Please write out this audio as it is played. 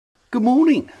Good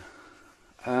morning.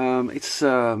 It's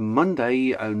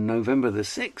Monday, November the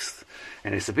 6th,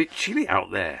 and it's a bit chilly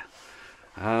out there.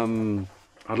 I'd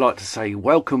like to say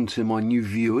welcome to my new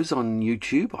viewers on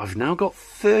YouTube. I've now got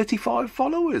 35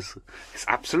 followers. It's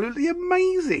absolutely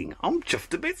amazing. I'm chuffed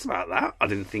to bits about that. I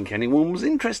didn't think anyone was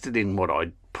interested in what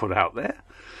I'd put out there.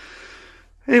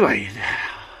 Anyway,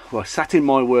 well, I sat in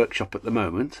my workshop at the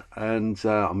moment, and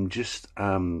I'm just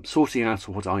sorting out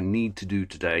what I need to do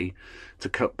today to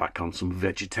cut back on some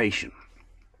vegetation.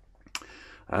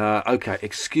 Okay,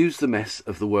 excuse the mess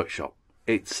of the workshop.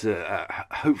 It's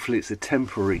hopefully it's a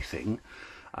temporary thing,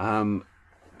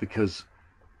 because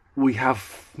we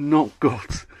have not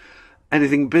got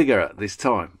anything bigger at this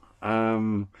time.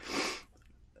 My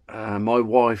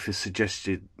wife has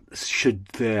suggested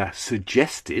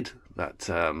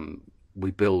that we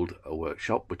build a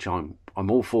workshop, which I'm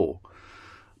all for,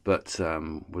 but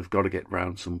we've got to get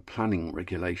round some planning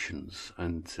regulations,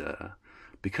 and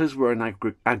because we're an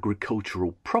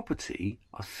agricultural property,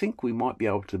 I think we might be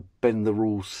able to bend the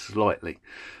rules slightly,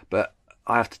 but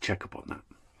I have to check up on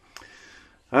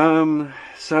that.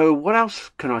 So what else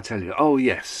can I tell you? Oh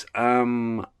yes,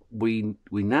 we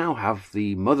now have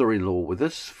the mother-in-law with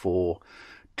us for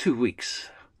 2 weeks,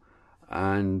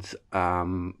 and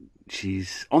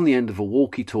she's on the end of a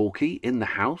walkie-talkie in the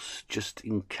house, just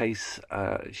in case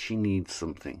she needs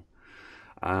something.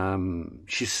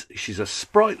 She's a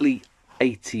sprightly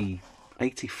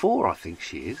 84, I think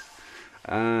she is,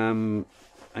 and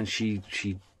she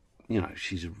you know,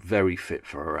 she's very fit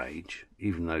for her age,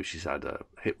 even though she's had a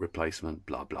hip replacement,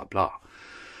 blah blah blah.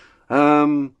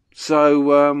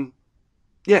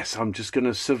 Yes, I'm just going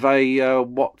to survey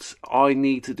what I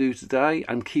need to do today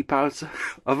and keep out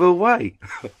of her way.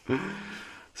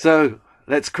 So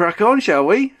let's crack on, shall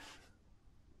we?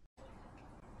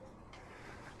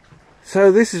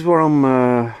 So this is what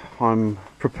I'm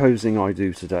proposing I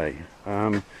do today.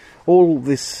 All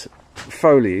this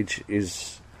foliage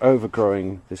is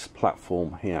overgrowing this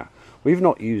platform here. We've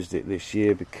not used it this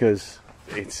year because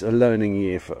it's a learning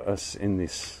year for us in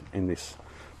this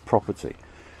property.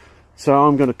 So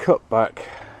I'm going to cut back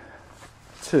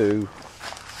to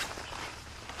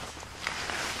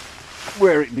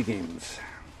where it begins.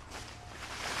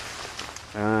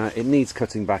 It needs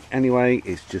cutting back anyway.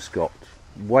 It's just got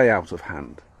way out of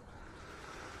hand.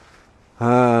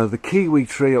 The kiwi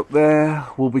tree up there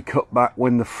will be cut back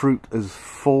when the fruit has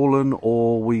fallen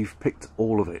or we've picked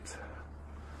all of it.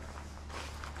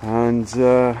 And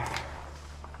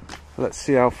let's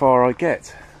see how far I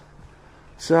get.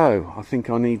 So I think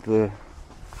I need the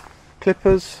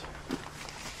clippers,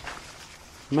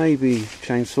 maybe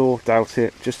chainsaw, doubt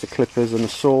it, just the clippers and a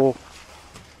saw.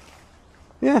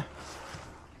 Yeah,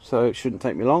 so it shouldn't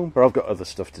take me long, but I've got other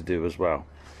stuff to do as well.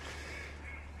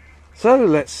 So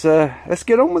let's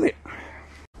get on with it.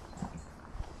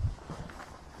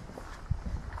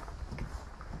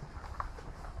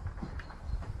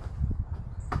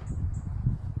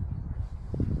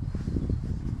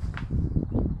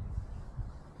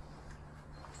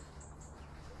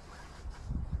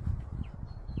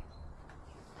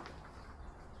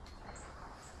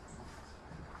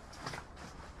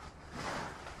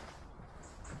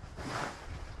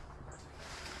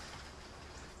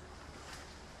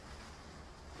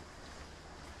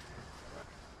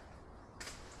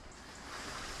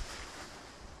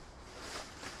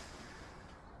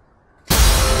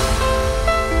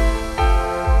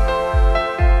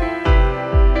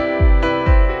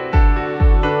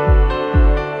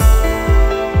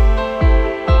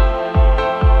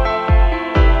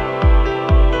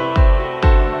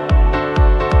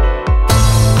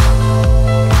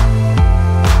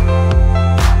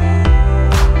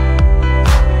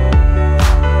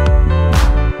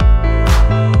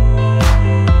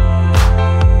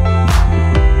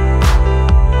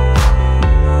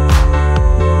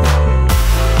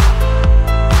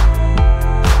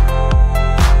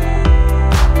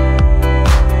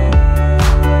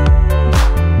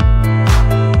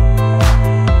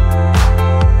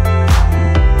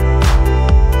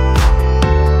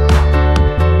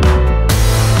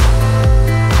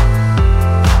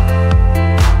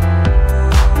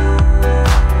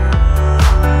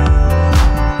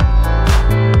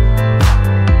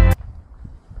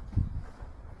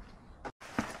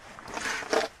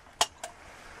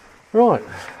 Right,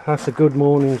 that's a good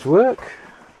morning's work.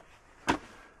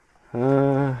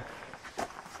 I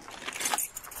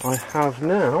have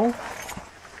now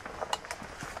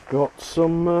got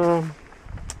some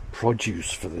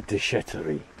produce for the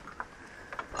déchetterie.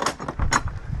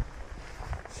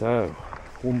 So,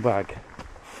 one bag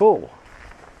full.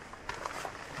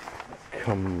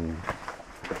 Come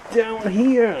down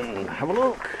here and have a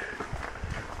look.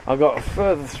 I've got a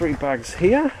further 3 bags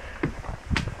here,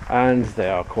 and they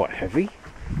are quite heavy.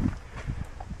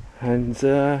 And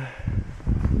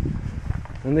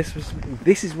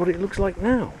this is what it looks like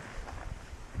now.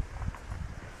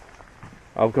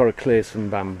 I've got to clear some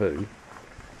bamboo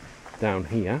down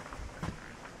here.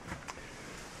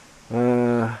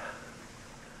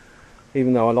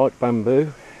 Even though I like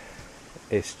bamboo,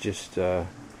 it's just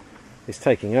it's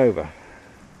taking over.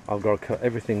 I've got to cut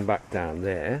everything back down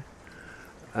there.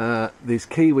 This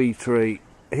kiwi tree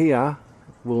here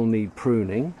will need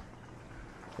pruning.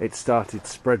 It started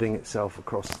spreading itself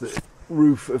across the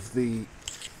roof of the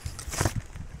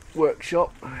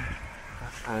workshop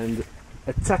and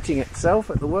attaching itself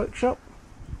at the workshop.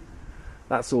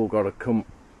 That's all got to come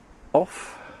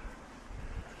off.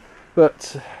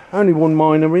 But only one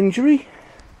minor injury,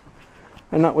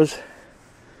 and that was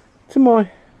to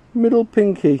my middle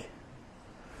pinky,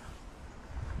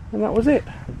 and that was it.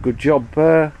 Good job.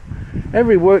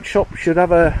 Every workshop should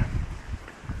have a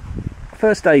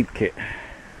first aid kit.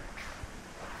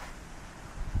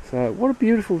 So what a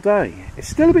beautiful day. It's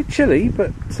still a bit chilly,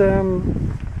 but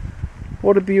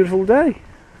what a beautiful day.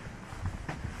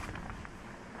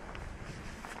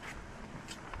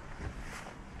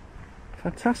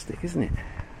 Fantastic, isn't it?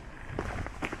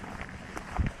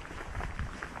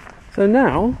 So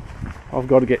now I've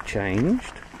got to get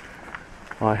changed.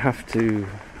 I have to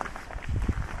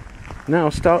now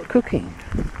start cooking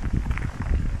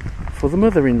for the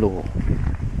mother-in-law,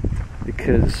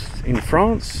 because in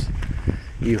France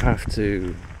you have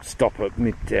to stop at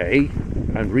midday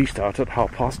and restart at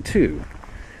 2:30,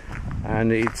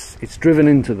 and it's driven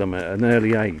into them at an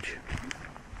early age.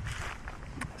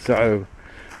 So,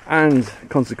 and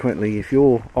consequently, if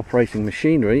you're operating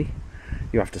machinery,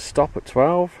 you have to stop at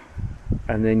 12,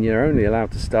 and then you're only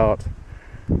allowed to start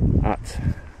at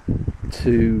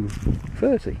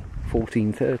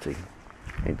 14:30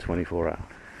 in 24 hours.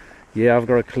 Yeah, I've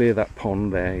got to clear that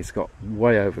pond there. It's got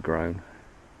way overgrown.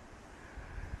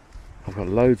 I've got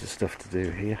loads of stuff to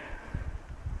do here.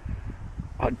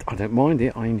 I don't mind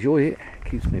it. I enjoy it. It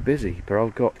keeps me busy.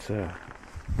 But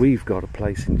we've got a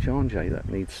place in Changé that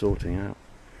needs sorting out.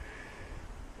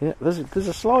 Yeah, there's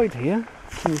a slide here.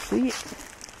 Can you see it?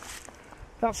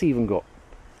 That's even got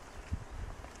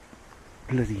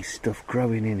bloody stuff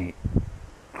growing in it.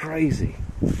 Crazy.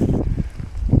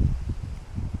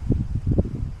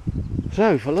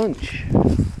 So for lunch,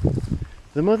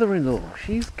 the mother-in-law,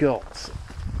 she's got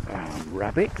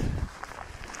rabbit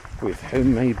with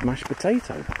homemade mashed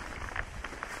potato.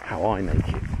 How I make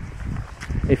it.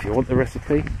 If you want the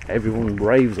recipe, everyone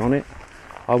raves on it.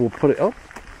 I will put it up.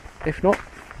 If not,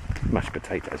 mashed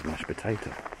potatoes, mashed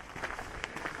potato.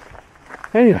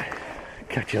 Anyway,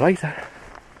 catch you later.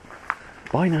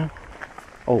 Bye now.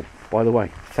 Oh, by the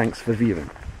way, thanks for viewing.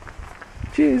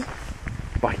 Cheers.